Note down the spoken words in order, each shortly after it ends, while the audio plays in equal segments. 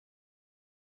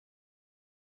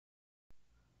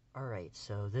Alright,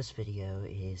 so this video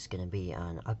is going to be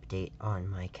an update on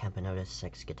my Camponotus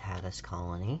sexguttatus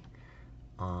colony.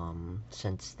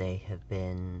 Since they have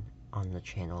been on the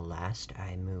channel last,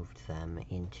 I moved them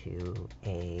into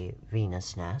a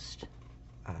Venus nest.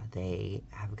 They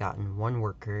have gotten one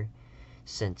worker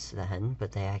since then,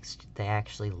 but they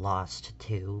actually lost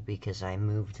two because I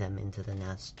moved them into the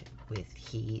nest with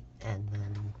heat, and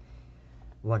then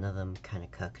one of them kind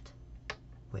of cooked,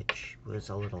 which was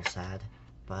a little sad.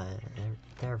 But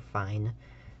they're fine.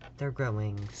 They're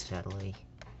growing steadily.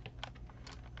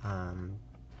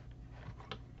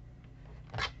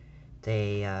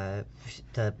 The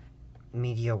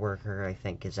media worker, I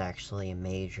think, is actually a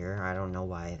major. I don't know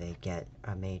why they get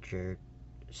a major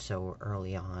so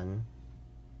early on,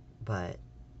 but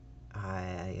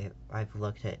I've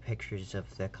looked at pictures of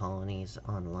the colonies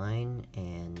online,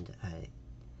 and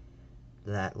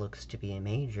that looks to be a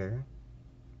major.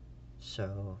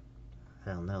 So I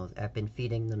don't know. I've been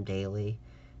feeding them daily,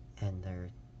 and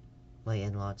they're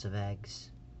laying lots of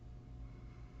eggs.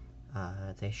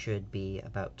 They should be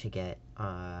about to get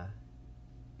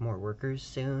more workers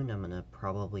soon. I'm gonna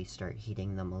probably start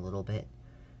heating them a little bit.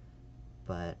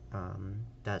 But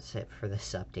that's it for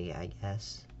this update, I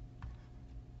guess.